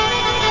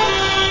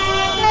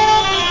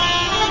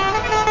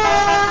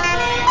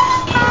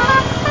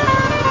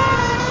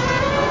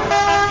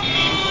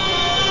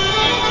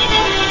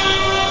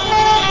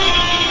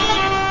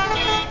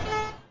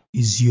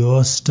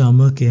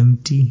stomach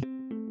empty?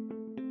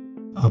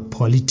 Are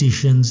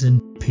politicians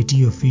and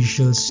petty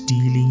officials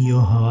stealing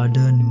your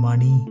hard-earned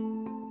money?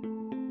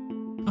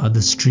 Are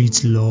the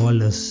streets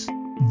lawless,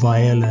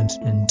 violent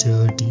and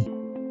dirty?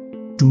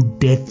 Do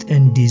death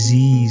and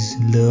disease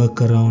lurk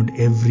around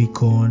every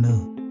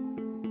corner?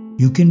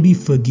 You can be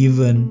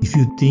forgiven if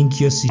you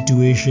think your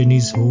situation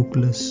is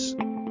hopeless,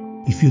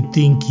 if you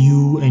think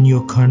you and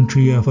your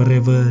country are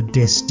forever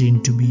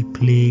destined to be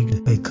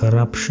plagued by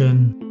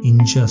corruption,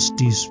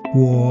 injustice,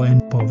 war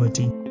and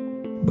poverty.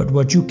 But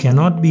what you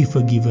cannot be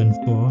forgiven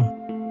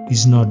for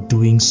is not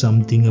doing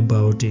something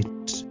about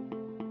it.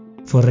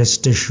 For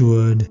rest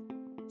assured,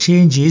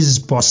 change is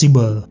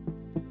possible,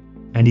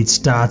 and it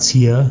starts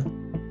here,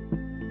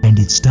 and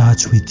it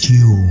starts with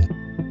you.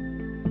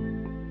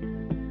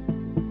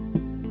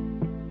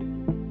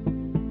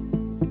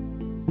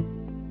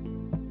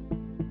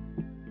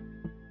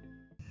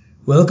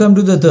 Welcome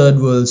to the Third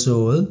World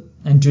Soul,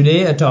 and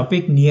today a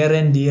topic near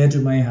and dear to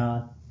my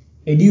heart: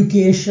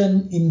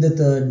 education in the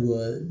Third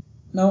World.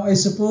 Now, I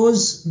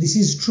suppose this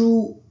is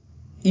true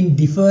in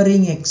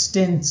differing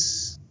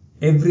extents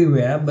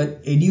everywhere,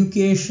 but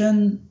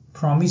education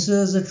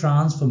promises a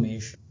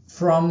transformation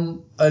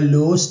from a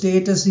low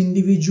status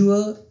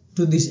individual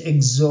to this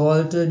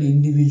exalted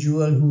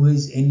individual who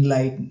is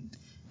enlightened.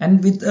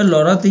 And with a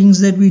lot of things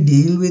that we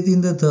deal with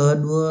in the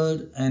Third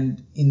World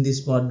and in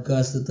this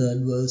podcast, the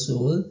Third World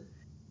Soul,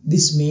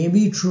 this may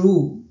be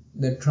true,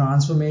 that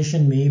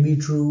transformation may be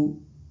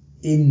true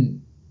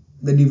in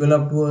the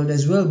developed world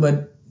as well,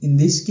 but in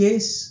this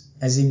case,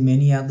 as in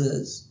many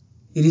others,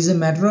 it is a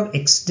matter of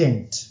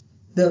extent.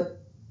 The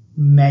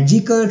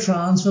magical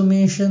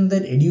transformation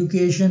that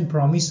education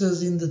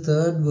promises in the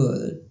Third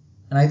World,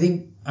 and I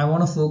think I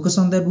want to focus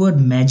on that word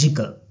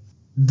magical.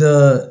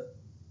 The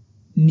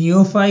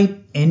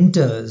neophyte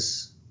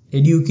enters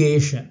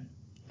education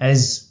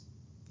as,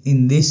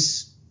 in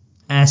this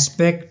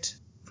aspect,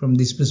 from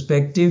this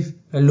perspective,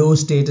 a low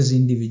status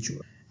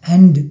individual.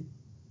 And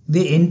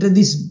they enter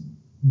this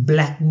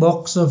black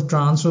box of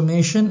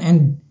transformation,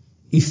 and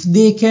if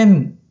they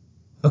can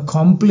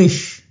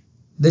accomplish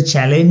the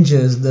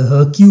challenges, the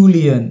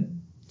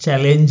Herculean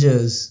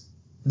challenges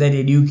that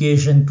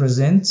education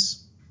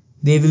presents,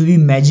 they will be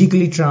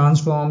magically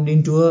transformed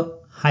into a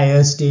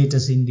higher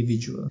status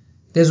individual.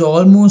 There's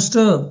almost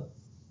a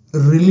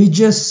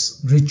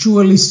religious,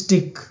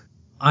 ritualistic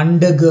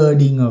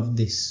undergirding of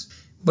this.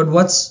 But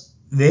what's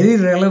very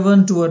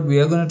relevant to what we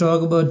are going to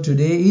talk about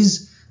today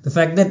is the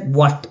fact that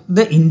what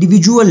the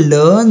individual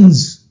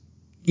learns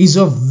is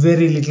of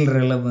very little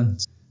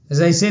relevance. As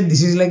I said,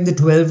 this is like the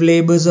 12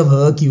 labors of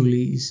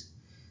Hercules.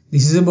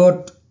 This is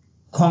about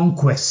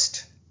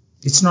conquest.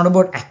 It's not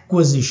about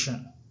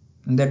acquisition.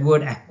 And that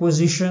word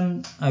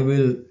acquisition I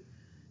will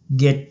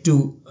get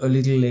to a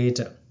little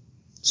later.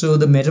 So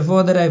the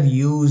metaphor that I've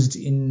used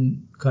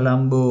in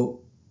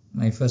Colombo,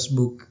 my first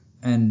book,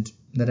 and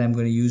that I'm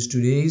going to use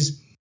today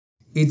is,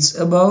 it's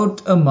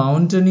about a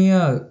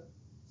mountaineer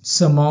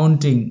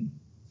surmounting.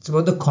 It's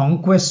about the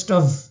conquest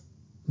of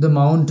the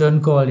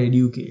mountain called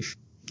education.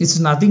 It's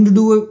nothing to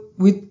do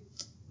with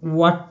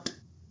what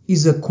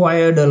is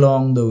acquired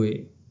along the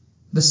way.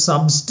 The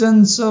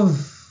substance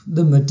of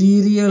the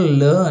material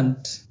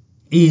learnt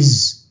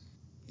is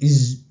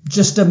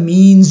just a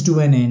means to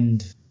an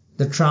end.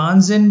 The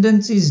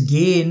transcendence is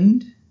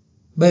gained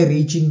by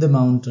reaching the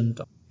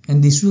mountaintop.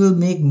 And this will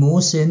make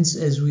more sense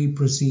as we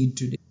proceed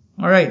today.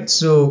 Alright,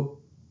 so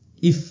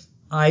if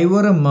I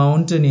were a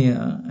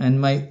mountaineer and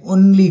my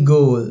only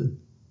goal,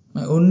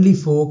 my only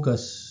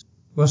focus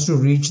was to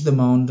reach the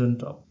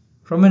mountaintop,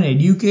 from an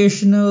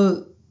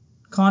educational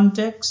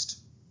context,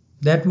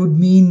 that would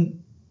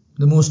mean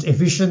the most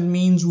efficient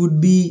means would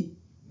be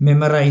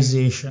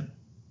memorization,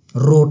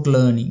 rote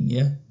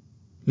learning,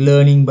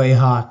 learning by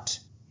heart.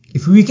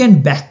 If we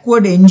can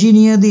backward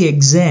engineer the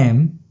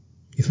exam,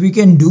 if we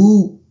can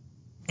do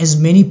as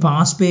many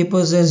past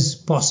papers as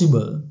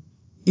possible,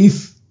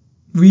 if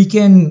we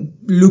can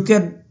look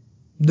at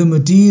the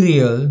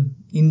material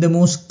in the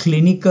most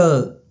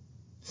clinical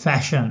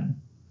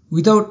fashion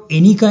without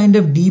any kind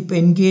of deep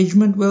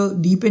engagement, well,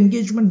 deep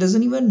engagement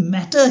doesn't even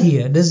matter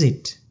here, does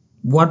it?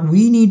 What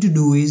we need to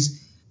do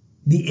is,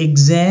 the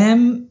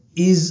exam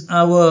is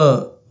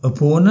our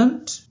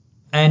opponent,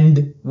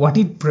 and what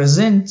it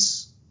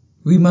presents,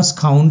 we must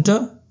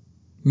counter,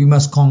 we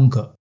must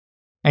conquer.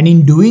 And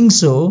in doing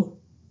so,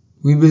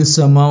 we will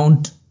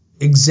surmount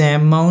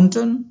exam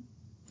mountain,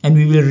 and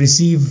we will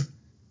receive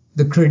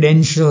the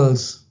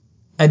credentials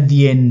at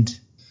the end.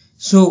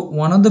 So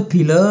one of the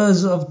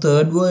pillars of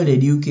third world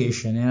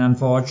education, and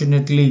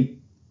unfortunately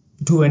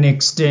to an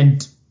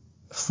extent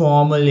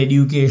formal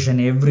education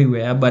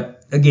everywhere,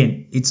 but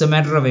again, it's a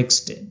matter of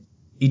extent.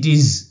 It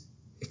is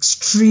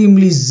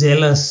extremely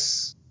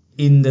zealous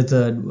in the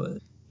third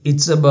world.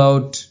 It's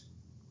about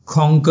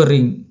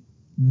conquering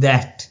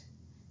that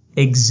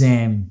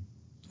exam.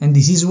 And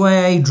this is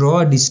why I draw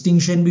a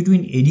distinction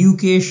between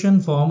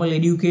education, formal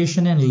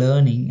education, and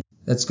learning.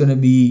 That's going to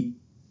be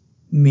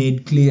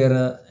made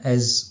clearer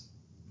as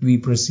we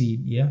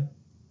proceed,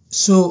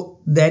 So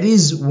that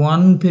is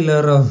one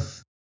pillar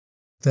of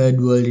third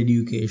world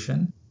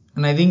education.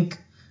 And I think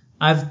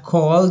I've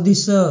called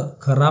this a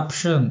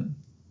corruption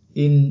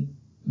in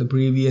the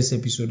previous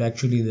episode,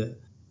 actually the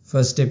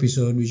first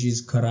episode, which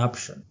is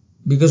corruption.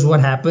 Because what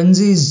happens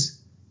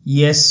is,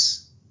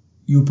 yes,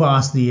 you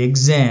pass the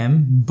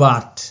exam,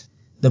 but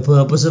the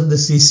purpose of the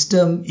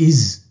system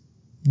is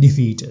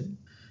defeated.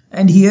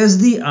 And here's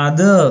the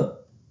other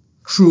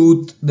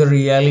truth, the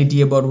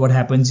reality about what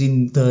happens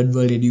in third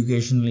world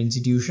educational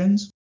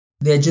institutions.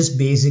 They're just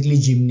basically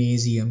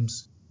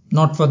gymnasiums.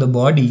 Not for the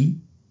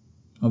body,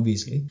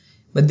 obviously,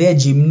 but they're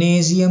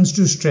gymnasiums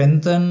to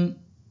strengthen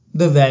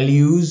the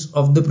values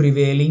of the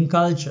prevailing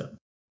culture.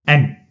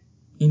 And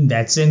in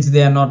that sense,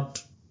 they are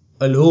not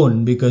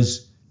alone,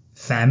 because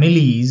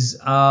families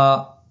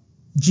are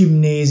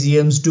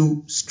gymnasiums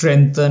to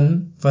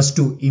strengthen, first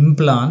to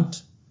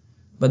implant,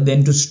 but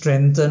then to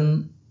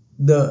strengthen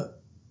the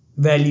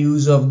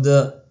values of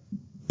the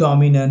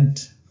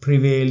dominant,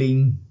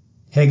 prevailing,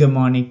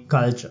 hegemonic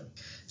culture.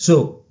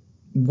 So,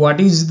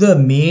 what is the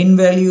main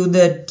value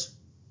that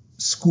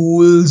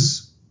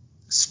schools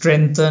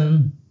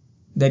strengthen,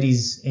 that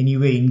is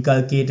anyway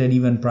inculcated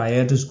even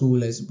prior to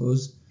school, I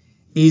suppose,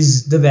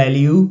 is the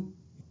value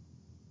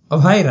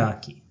of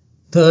hierarchy.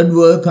 Third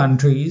world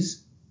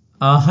countries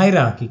are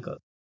hierarchical.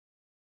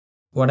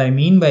 What I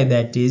mean by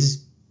that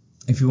is,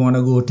 if you want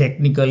to go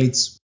technical,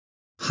 it's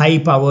high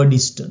power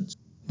distance.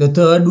 The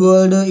third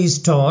worlder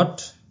is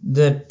taught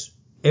that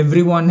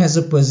everyone has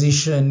a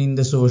position in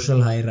the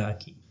social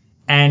hierarchy.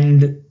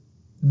 And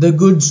the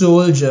good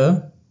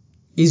soldier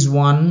is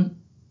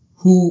one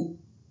who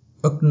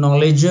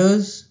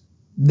acknowledges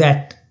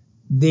that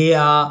they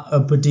are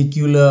a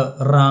particular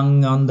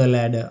rung on the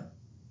ladder.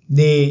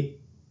 They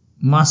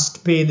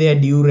must pay their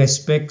due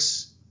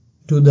respects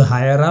to the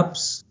higher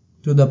ups,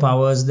 to the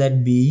powers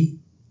that be,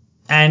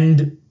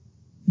 and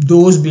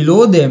those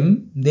below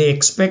them, they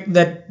expect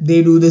that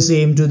they do the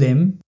same to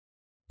them,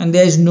 and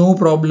there is no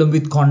problem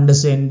with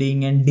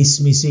condescending and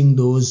dismissing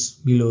those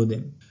below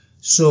them.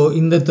 So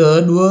in the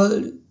third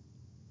world,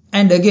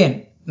 and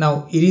again,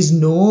 now it is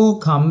no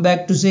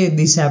comeback to say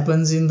this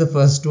happens in the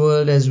first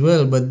world as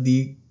well, but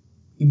the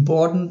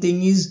important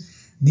thing is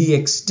the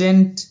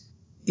extent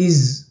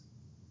is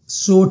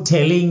so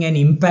telling and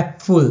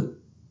impactful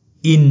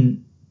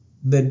in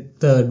the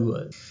third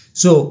world.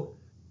 So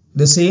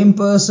the same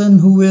person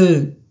who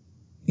will,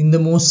 in the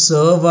most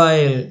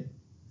servile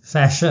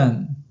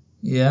fashion,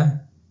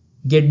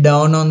 get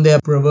down on their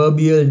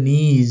proverbial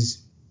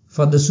knees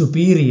for the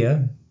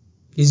superior,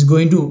 is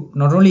going to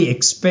not only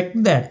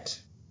expect that,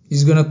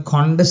 is going to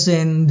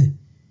condescend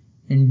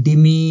and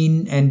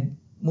demean and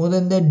more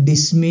than that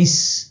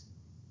dismiss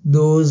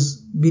those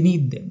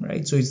beneath them,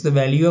 right? So it's the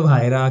value of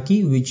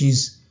hierarchy, which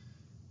is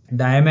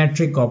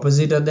diametric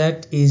opposite of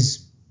that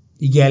is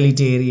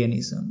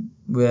egalitarianism,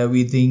 where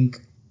we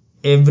think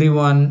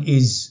everyone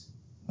is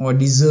or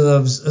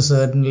deserves a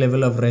certain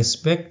level of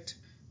respect,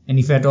 and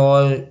if at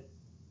all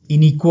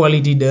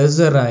inequality does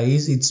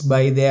arise, it's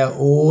by their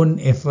own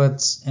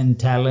efforts and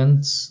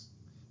talents,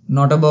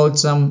 not about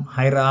some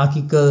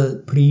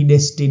hierarchical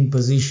predestined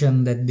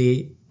position that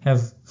they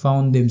have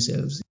found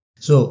themselves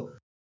in. So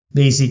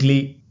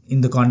basically,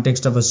 in the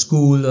context of a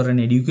school or an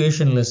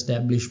educational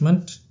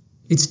establishment,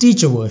 it's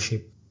teacher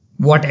worship.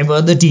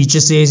 Whatever the teacher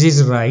says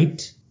is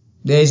right.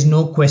 There is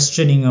no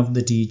questioning of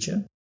the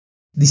teacher.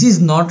 This is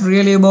not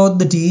really about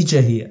the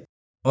teacher here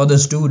or the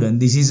student.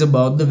 This is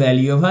about the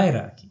value of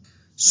hierarchy.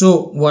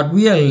 So what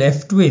we are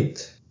left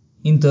with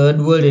in third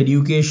world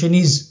education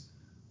is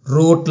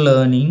rote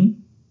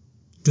learning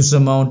to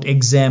surmount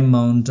exam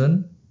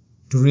mountain,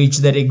 to reach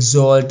that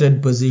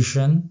exalted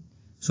position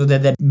so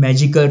that that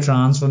magical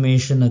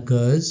transformation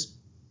occurs.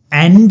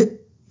 And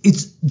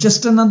it's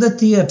just another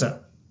theater.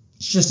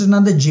 It's just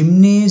another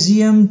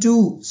gymnasium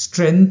to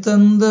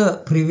strengthen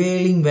the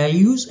prevailing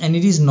values, and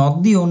it is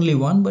not the only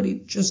one, but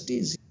it just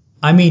is.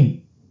 I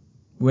mean,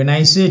 when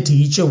I say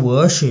teacher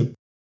worship,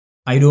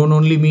 I don't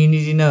only mean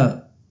it in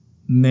a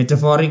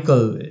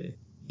metaphorical way.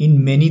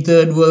 In many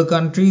third world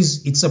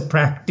countries, it's a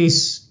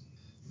practice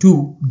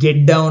to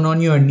get down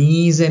on your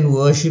knees and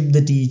worship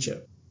the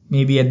teacher,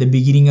 maybe at the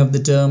beginning of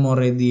the term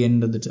or at the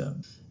end of the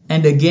term.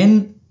 And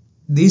again,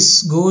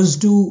 this goes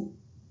to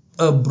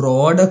a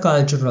broader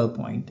cultural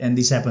point, and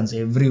this happens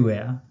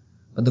everywhere.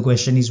 But the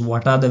question is,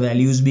 what are the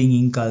values being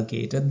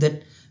inculcated?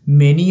 That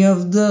many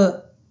of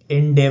the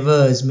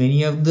endeavors,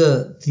 many of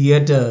the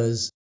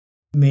theaters,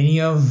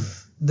 many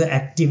of the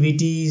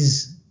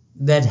activities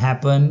that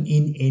happen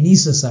in any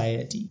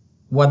society,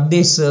 what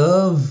they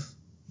serve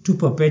to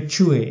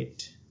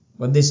perpetuate,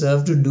 what they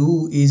serve to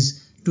do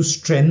is to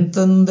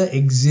strengthen the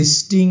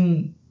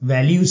existing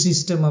value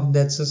system of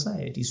that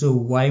society. So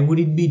why would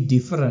it be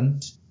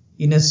different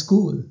in a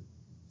school?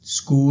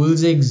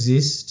 Schools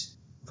exist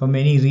for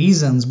many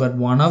reasons, but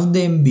one of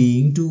them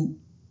being to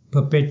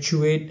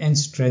perpetuate and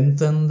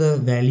strengthen the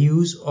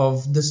values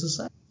of the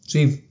society. So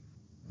if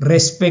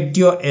respect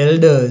your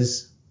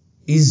elders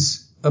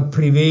is a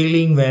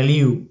prevailing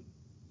value,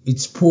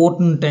 it's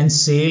potent and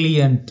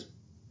salient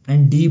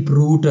and deep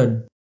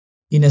rooted,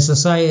 in a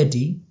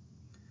society,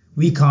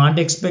 we can't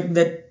expect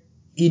that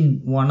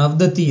in one of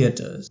the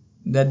theaters,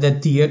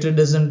 that theater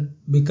doesn't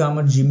become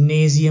a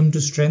gymnasium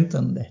to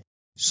strengthen that.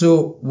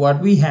 So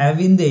what we have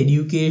in the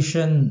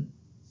education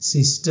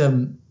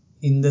system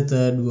in the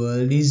third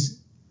world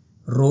is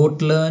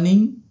rote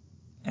learning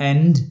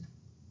and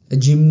a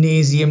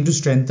gymnasium to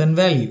strengthen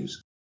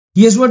values.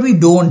 Here's what we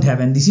don't have,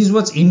 and this is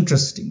what's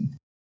interesting.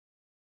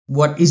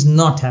 What is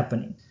not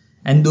happening.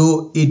 And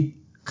though it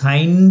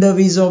kind of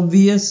is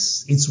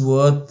obvious, it's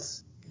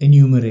worth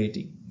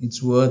enumerating.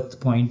 It's worth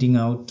pointing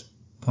out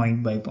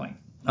point by point.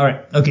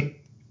 Alright,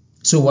 okay.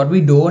 So what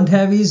we don't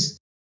have is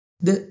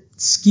the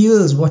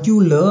skills, what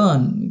you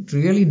learn. It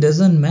really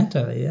doesn't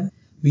matter, yeah.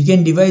 We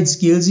can divide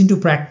skills into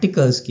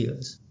practical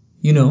skills.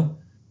 You know,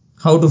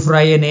 how to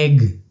fry an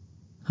egg,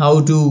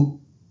 how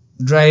to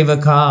drive a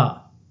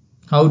car,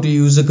 how to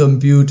use a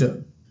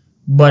computer.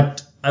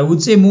 But I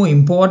would say more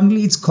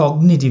importantly, it's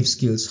cognitive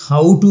skills.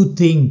 How to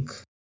think,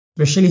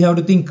 especially how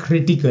to think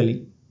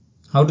critically,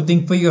 how to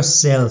think for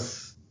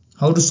yourself,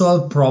 how to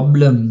solve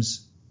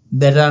problems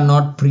that are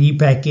not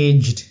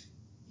pre-packaged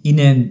in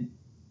an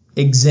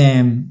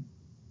exam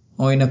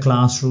or in a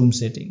classroom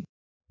setting.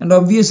 And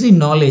obviously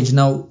knowledge.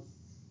 Now,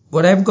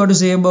 what I've got to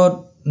say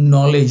about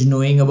knowledge,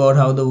 knowing about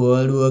how the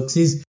world works,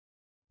 is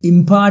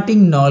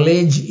imparting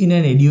knowledge in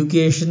an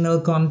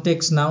educational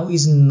context now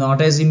is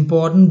not as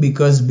important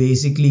because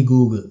basically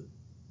Google.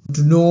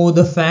 To know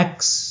the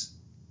facts,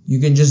 you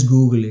can just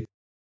Google it.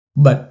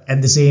 But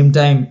at the same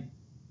time,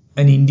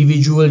 an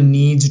individual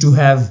needs to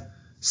have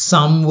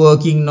some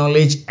working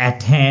knowledge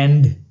at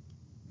hand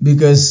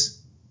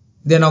because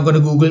they're not going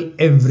to Google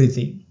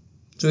everything.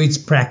 So it's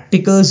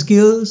practical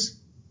skills.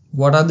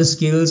 What are the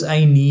skills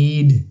I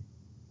need?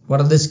 What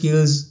are the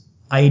skills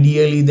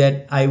ideally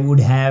that I would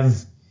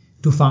have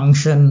to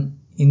function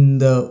in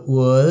the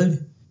world?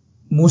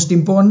 Most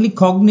importantly,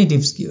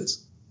 cognitive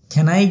skills.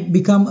 Can I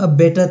become a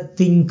better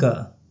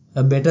thinker,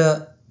 a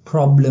better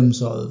problem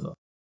solver?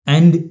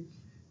 And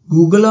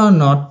Google or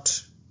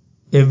not,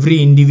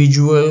 every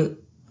individual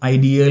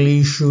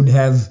ideally should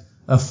have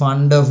a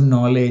fund of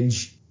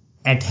knowledge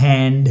at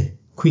hand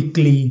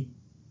quickly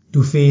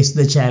to face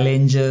the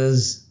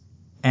challenges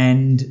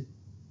and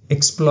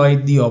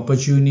exploit the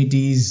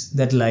opportunities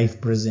that life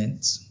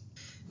presents.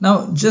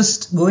 Now,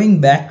 just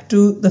going back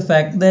to the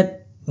fact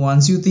that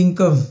once you think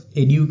of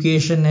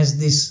education as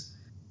this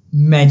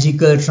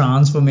magical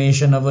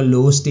transformation of a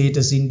low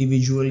status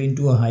individual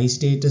into a high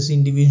status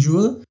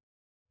individual,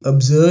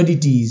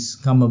 absurdities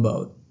come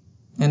about.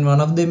 And one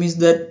of them is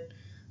that,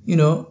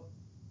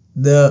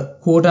 the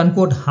quote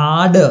unquote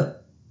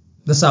harder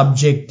the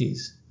subject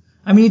is.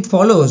 I mean, it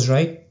follows,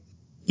 right?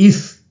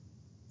 If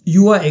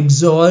you are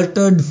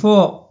exalted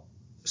for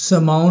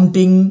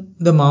surmounting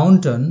the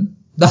mountain,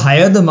 the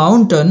higher the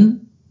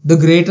mountain, the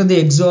greater the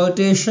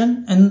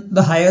exaltation and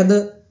the higher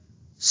the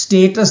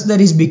status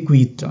that is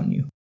bequeathed on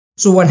you.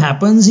 So what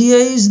happens here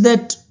is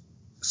that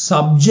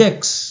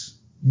subjects,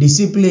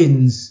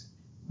 disciplines,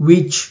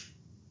 which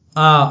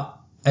are,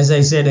 as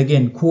I said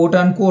again, quote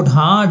unquote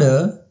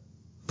harder,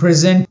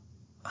 present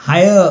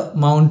higher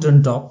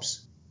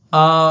mountaintops,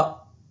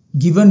 are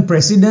given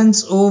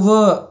precedence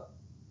over,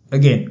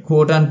 again,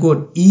 quote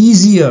unquote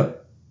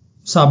easier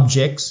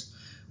subjects,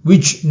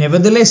 which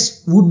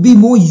nevertheless would be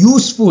more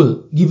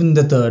useful given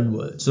the third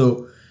world.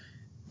 So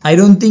I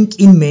don't think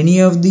in many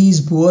of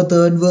these poor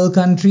third world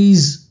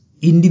countries,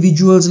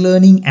 individuals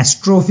learning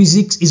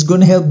astrophysics is going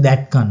to help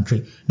that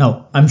country.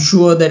 Now, I'm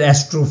sure that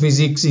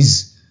astrophysics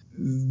is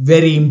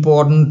very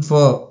important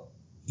for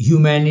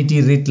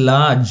humanity writ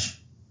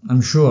large,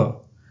 I'm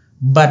sure.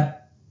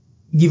 But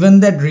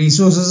given that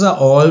resources are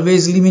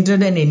always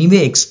limited and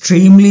anyway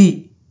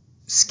extremely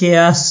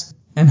scarce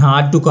and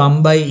hard to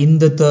come by in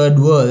the third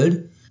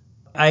world,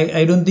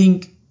 I don't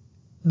think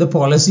the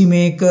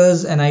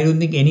policymakers and I don't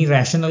think any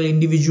rational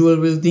individual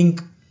will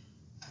think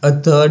a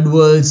third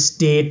world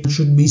state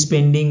should be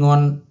spending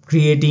on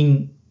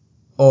creating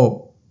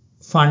or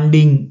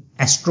funding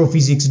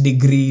astrophysics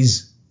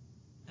degrees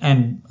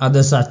and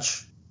other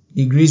such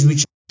degrees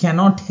which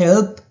cannot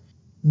help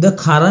the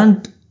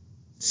current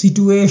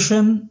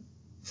situation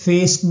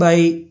faced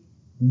by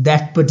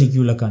that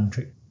particular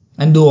country.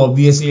 And though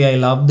obviously I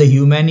love the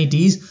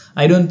humanities,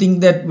 I don't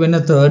think that when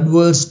a third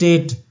world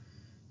state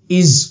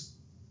is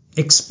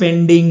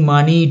expending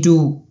money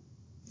to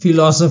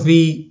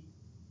philosophy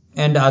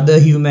and other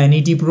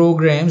humanity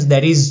programs,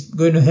 that is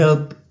going to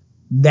help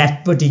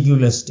that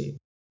particular state.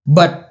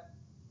 But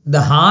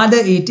the harder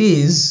it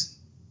is,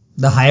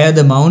 the higher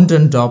the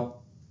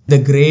mountaintop, the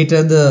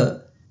greater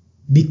the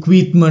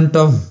bequeathment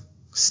of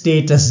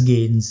status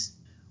gains.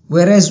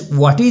 Whereas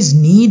what is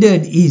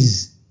needed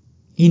is,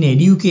 in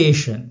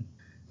education,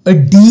 a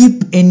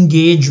deep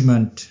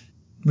engagement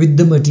with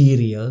the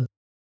material.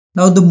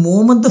 Now, the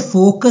moment the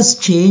focus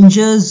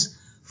changes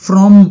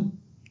from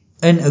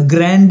an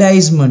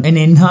aggrandizement, an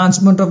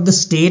enhancement of the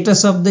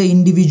status of the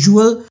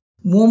individual,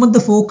 moment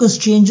the focus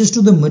changes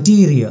to the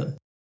material,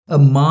 a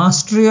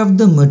mastery of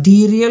the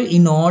material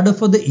in order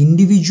for the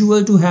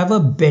individual to have a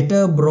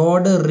better,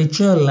 broader,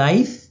 richer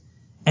life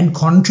and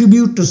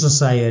contribute to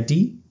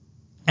society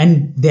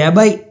and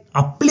thereby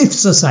uplift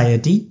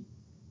society,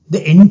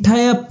 the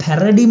entire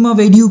paradigm of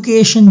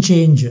education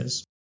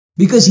changes.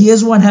 Because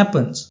here's what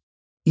happens.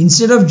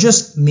 Instead of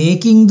just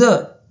making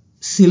the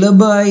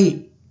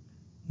syllabi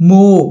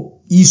more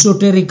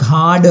esoteric,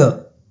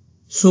 harder,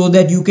 so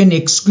that you can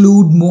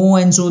exclude more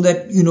and so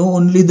that,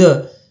 only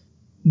the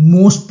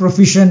most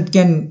proficient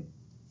can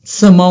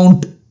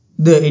surmount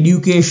the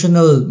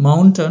educational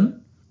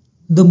mountain,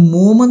 the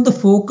moment the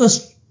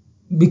focus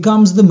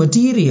becomes the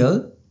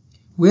material,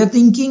 we are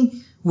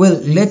thinking, well,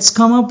 let's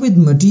come up with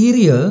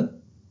material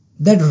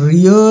that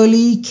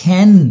really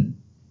can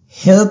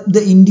help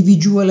the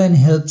individual and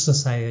help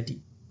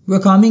society. We're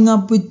coming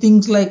up with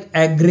things like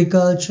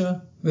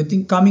agriculture,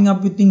 we're coming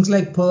up with things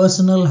like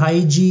personal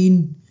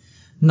hygiene.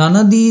 None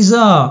of these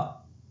are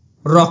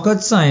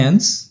rocket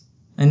science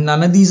and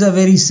none of these are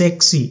very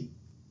sexy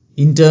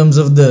in terms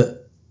of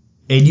the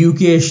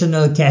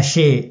educational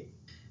cachet.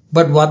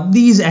 But what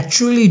these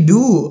actually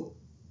do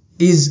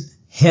is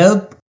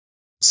help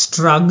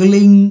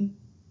struggling,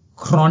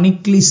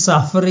 chronically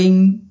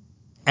suffering,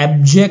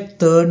 abject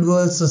third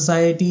world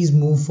societies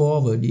move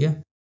forward.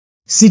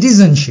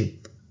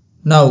 Citizenship.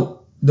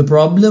 Now, the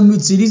problem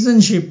with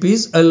citizenship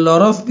is a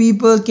lot of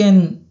people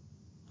can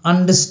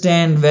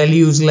understand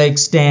values like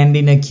stand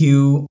in a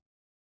queue,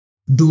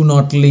 do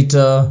not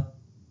litter,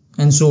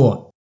 and so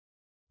on.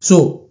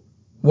 So,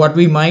 what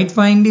we might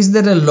find is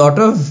that a lot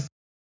of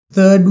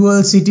third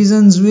world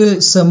citizens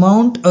will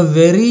surmount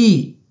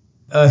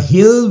a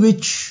hill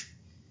which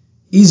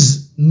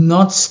is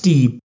not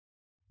steep,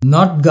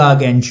 not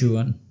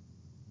gargantuan,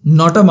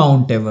 not a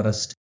Mount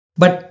Everest.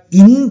 But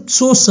in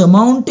so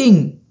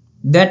surmounting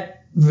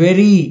that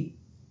very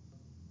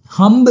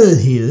humble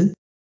hill,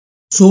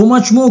 so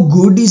much more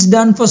good is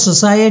done for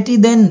society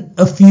than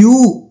a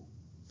few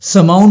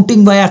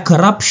surmounting via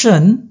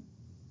corruption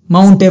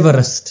Mount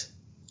Everest.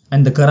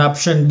 And the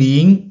corruption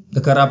being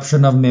the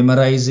corruption of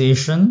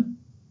memorization,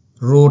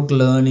 rote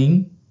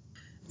learning.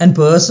 And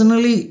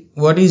personally,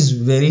 what is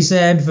very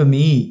sad for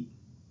me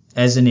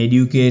as an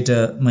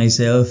educator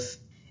myself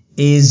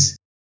is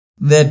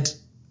that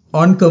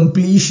on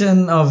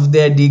completion of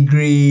their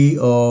degree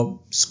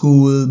or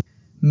school,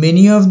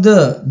 many of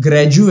the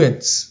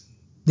graduates,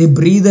 they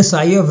breathe a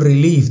sigh of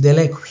relief. They're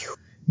like,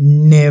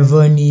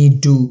 never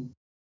need to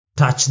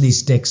touch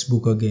this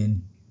textbook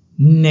again.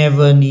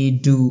 Never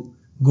need to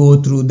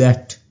go through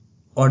that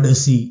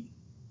odyssey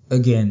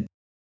again.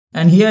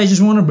 And here I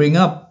just want to bring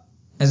up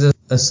as an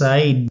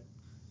aside,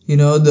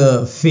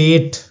 the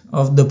fate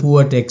of the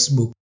poor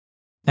textbook.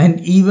 And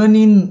even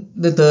in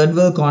the third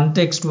world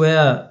context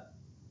where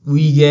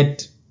we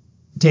get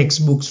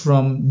textbooks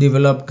from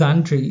developed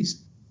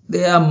countries,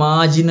 they are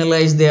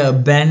marginalized, they are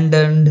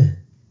abandoned.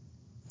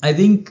 I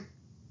think,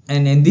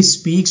 and this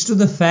speaks to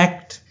the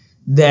fact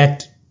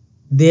that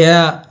they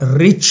are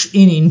rich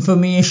in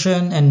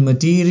information and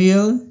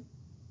material,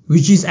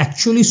 which is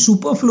actually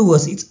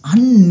superfluous. It's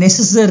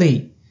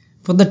unnecessary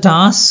for the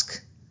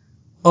task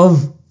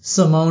of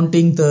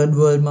surmounting third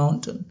world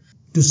mountain.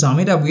 To sum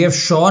it up, we have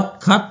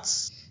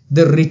shortcuts.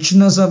 The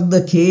richness of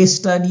the case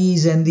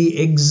studies and the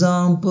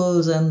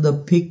examples and the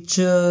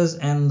pictures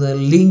and the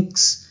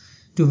links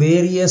to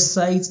various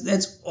sites,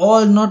 that's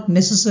all not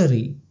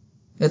necessary.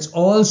 That's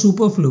all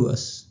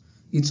superfluous.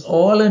 It's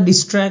all a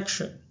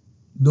distraction.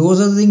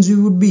 Those are the things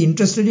we would be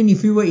interested in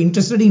if we were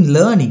interested in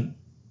learning.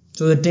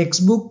 So the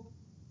textbook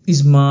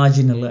is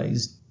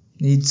marginalized.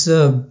 It's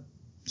a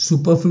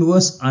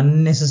superfluous,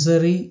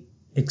 unnecessary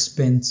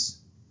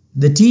expense.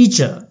 The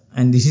teacher,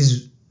 and this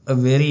is a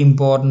very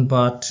important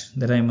part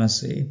that I must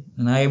say,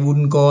 and I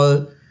wouldn't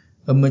call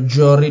a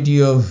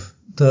majority of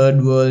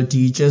third world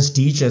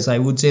teachers, I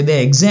would say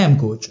they're exam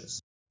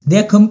coaches.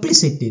 They're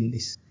complicit in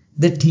this.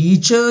 The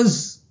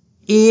teacher's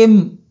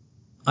aim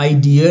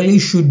ideally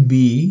should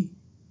be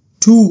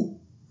to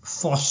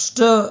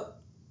foster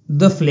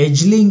the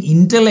fledgling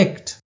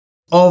intellect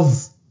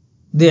of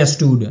their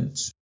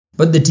students.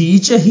 But the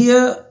teacher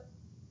here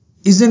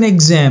is an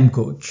exam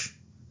coach.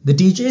 The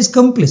teacher is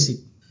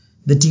complicit.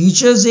 The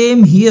teacher's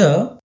aim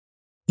here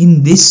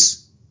in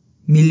this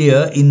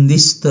milieu, in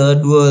this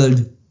third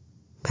world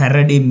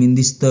paradigm, in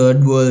this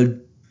third world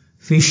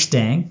fish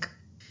tank,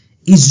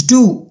 is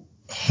to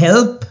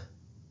help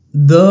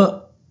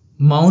the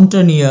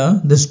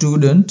mountaineer, the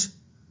student,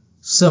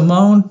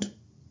 surmount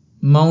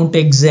Mount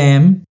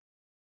Exam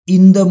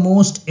in the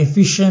most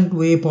efficient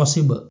way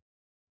possible.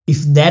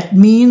 If that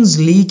means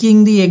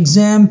leaking the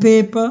exam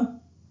paper,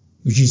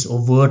 which is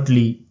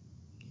overtly,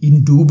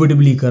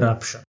 indubitably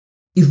corruption.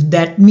 If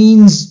that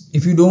means,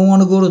 if you don't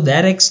want to go to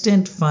that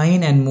extent,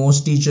 fine, and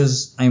most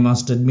teachers, I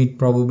must admit,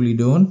 probably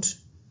don't.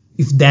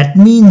 If that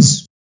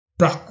means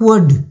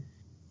backward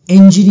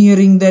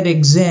engineering that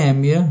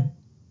exam,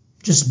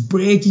 just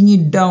breaking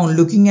it down,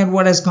 looking at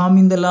what has come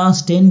in the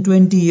last 10,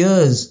 20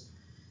 years,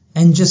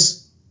 and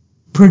just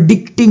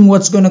predicting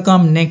what's going to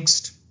come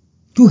next.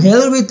 To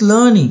hell with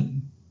learning.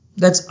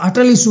 That's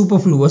utterly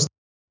superfluous.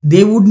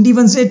 They wouldn't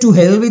even say to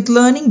hell with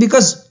learning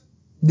because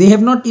they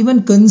have not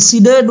even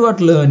considered what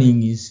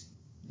learning is.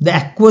 the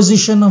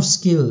acquisition of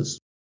skills.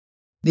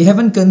 They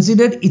haven't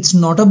considered it's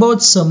not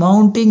about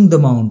surmounting the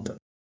mountain.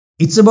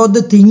 It's about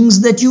the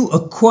things that you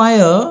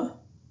acquire,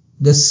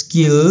 the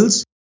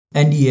skills,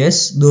 and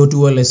yes, though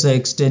to a lesser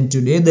extent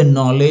today, the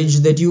knowledge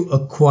that you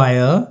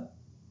acquire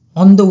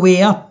on the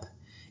way up.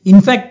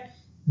 In fact,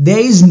 there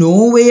is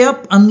no way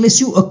up unless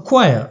you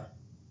acquire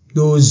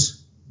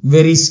those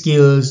very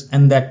skills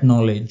and that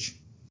knowledge.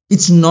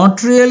 It's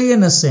not really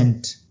an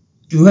ascent.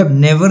 You have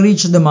never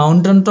reached the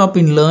mountaintop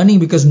in learning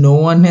because no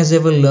one has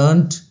ever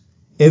learned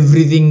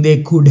everything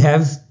they could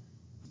have,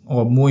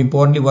 or more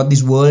importantly, what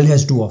this world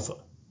has to offer.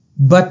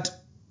 But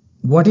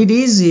what it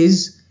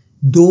is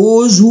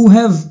those who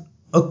have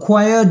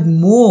acquired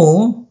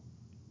more,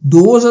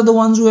 those are the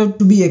ones who have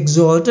to be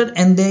exalted,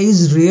 and there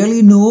is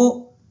really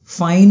no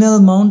final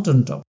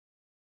mountaintop.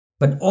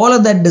 But all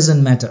of that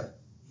doesn't matter.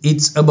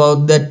 It's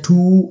about that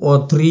 2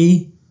 or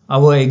 3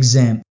 hour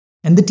exam.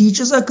 And the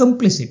teachers are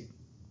complicit.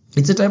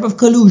 It's a type of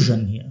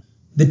collusion here.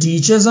 The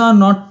teachers are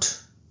not,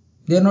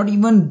 they're not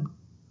even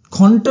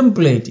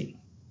contemplating.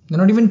 They're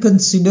not even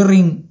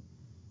considering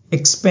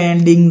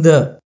expanding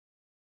the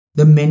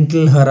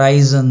mental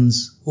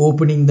horizons,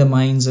 opening the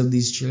minds of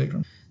these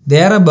children.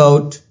 They're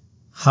about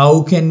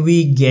how can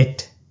we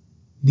get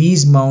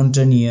these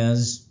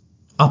mountaineers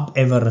up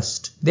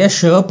Everest. They're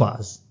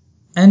Sherpas.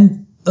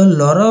 And a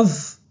lot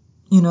of,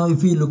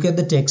 if you look at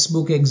the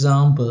textbook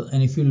example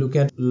and if you look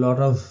at a lot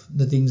of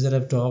the things that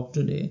I've talked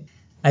today,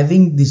 I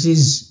think this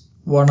is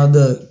one of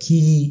the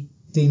key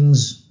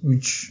things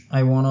which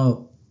I want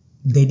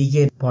to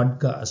dedicate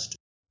podcast.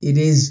 It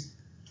is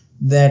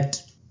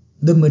that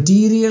the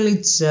material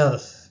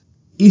itself,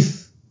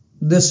 if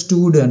the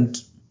student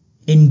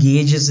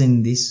engages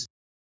in this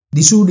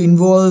would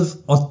involve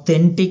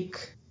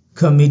authentic,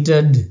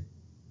 committed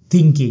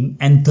thinking,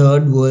 and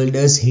third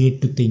worlders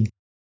hate to think.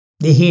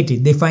 They hate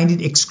it. They find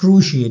it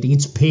excruciating.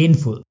 It's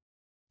painful.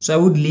 So I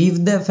would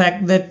leave the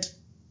fact that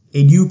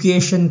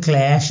education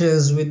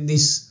clashes with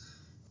this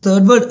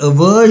third world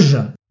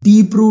aversion,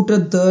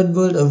 deep-rooted third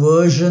world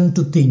aversion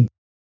to think.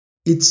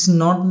 It's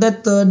not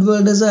that third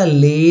worlders are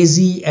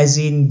lazy as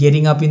in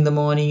getting up in the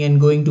morning and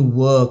going to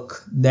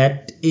work.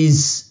 That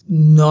is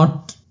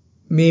not,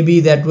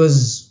 maybe that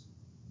was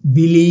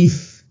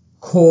belief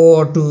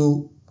core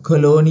to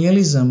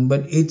colonialism,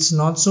 but it's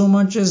not so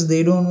much as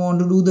they don't want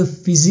to do the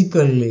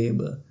physical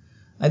labor.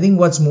 I think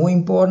what's more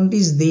important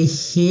is they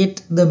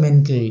hate the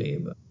mental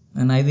labor.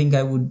 And I think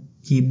I would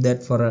keep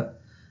that for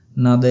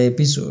another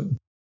episode.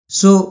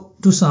 So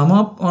to sum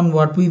up on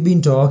what we've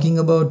been talking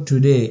about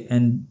today,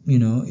 and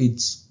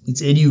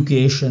it's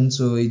education,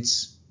 so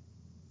it's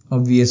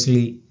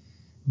obviously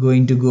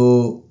going to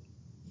go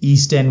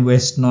east and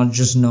west, not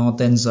just north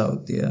and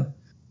south.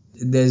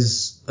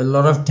 There's a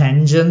lot of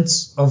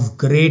tangents of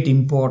great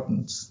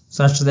importance,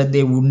 such that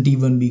they wouldn't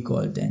even be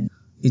called tangents.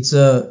 It's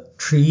a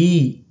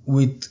tree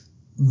with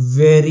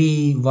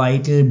very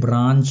vital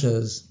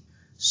branches,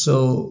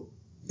 so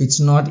it's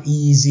not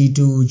easy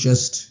to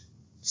just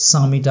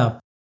sum it up.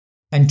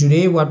 And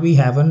today what we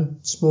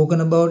haven't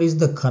spoken about is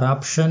the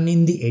corruption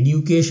in the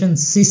education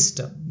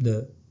system,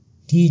 the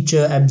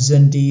teacher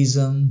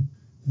absenteeism,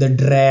 the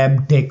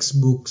drab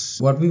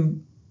textbooks. What we've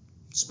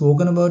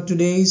spoken about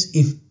today is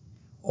if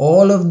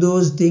all of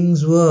those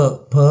things were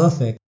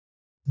perfect,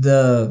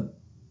 the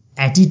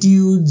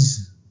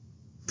attitudes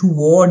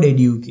toward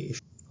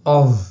education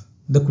of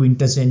the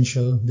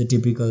quintessential, the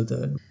typical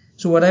third.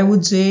 So what I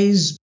would say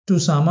is, to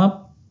sum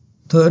up,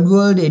 third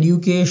world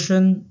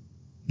education,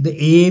 the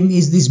aim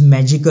is this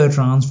magical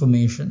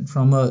transformation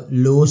from a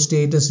low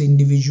status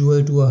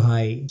individual to a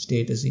high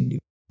status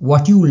individual.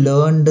 What you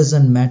learn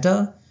doesn't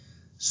matter.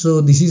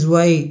 So this is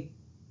why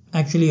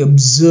actually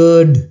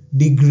absurd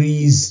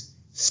degrees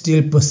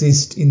still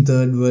persist in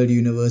third world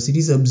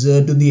universities.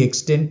 Absurd to the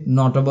extent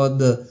not about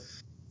the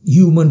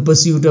human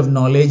pursuit of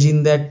knowledge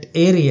in that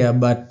area,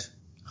 but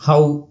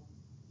how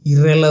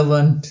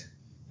irrelevant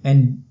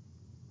and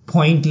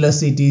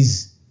pointless it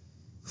is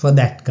for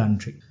that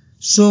country.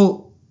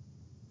 So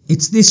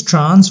it's this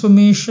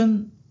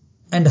transformation,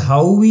 and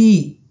how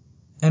we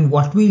and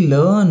what we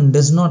learn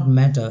does not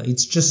matter.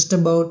 It's just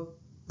about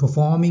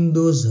performing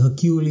those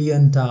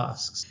Herculean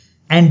tasks.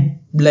 And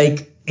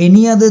like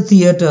any other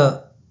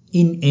theater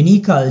in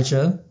any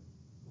culture,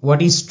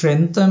 what is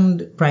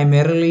strengthened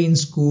primarily in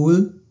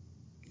school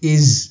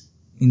is,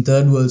 in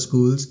third world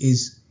schools,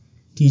 is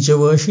teacher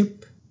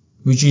worship,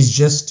 which is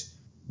just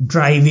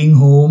driving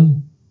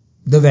home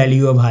the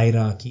value of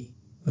hierarchy.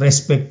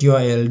 Respect your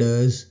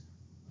elders.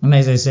 And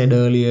as I said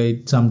earlier,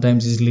 it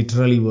sometimes is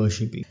literally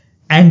worshipping.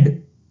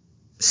 And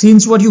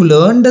since what you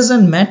learn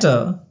doesn't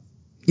matter,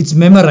 it's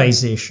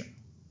memorization.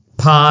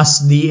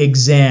 Pass the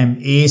exam,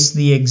 ace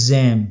the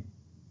exam.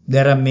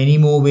 There are many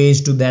more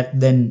ways to that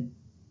than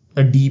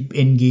a deep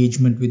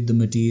engagement with the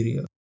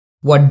material.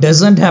 What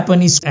doesn't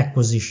happen is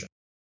acquisition.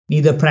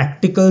 Neither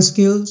practical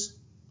skills,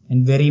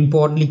 and very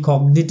importantly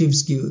cognitive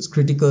skills,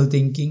 critical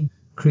thinking,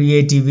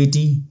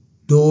 creativity,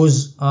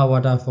 those are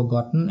what are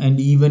forgotten. And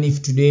even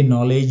if today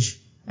knowledge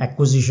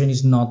acquisition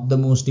is not the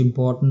most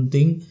important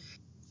thing,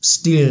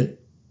 still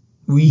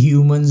we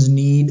humans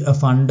need a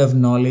fund of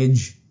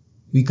knowledge.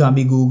 We can't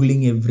be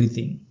Googling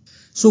everything.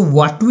 So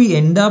what we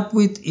end up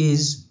with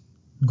is,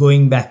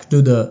 going back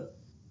to the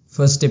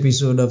first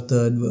episode of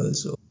Third World,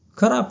 so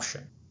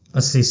corruption.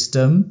 A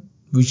system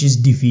which is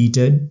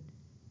defeated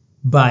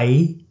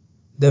by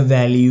the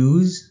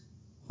values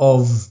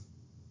of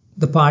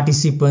the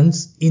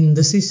participants in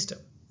the system.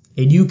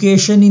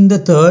 Education in the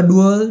Third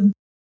World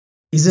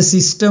is a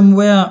system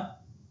where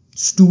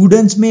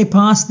students may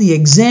pass the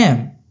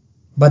exam,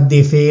 but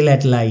they fail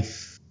at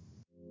life.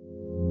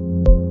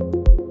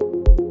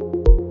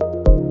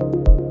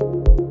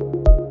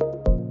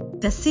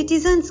 The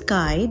Citizen's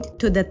Guide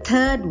to the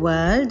Third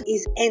World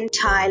is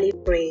entirely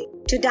free.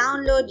 To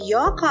download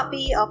your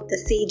copy of the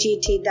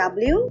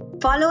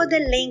CGTW, follow the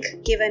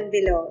link given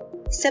below.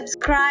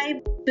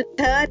 Subscribe to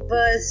Third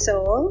World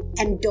Soul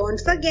and don't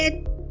forget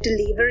to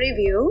leave a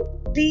review.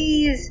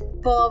 Please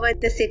forward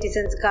the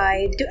Citizen's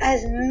Guide to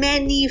as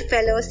many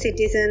fellow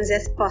citizens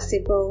as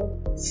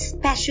possible,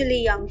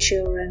 especially young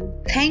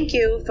children. Thank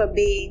you for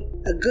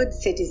being a good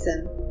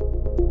citizen.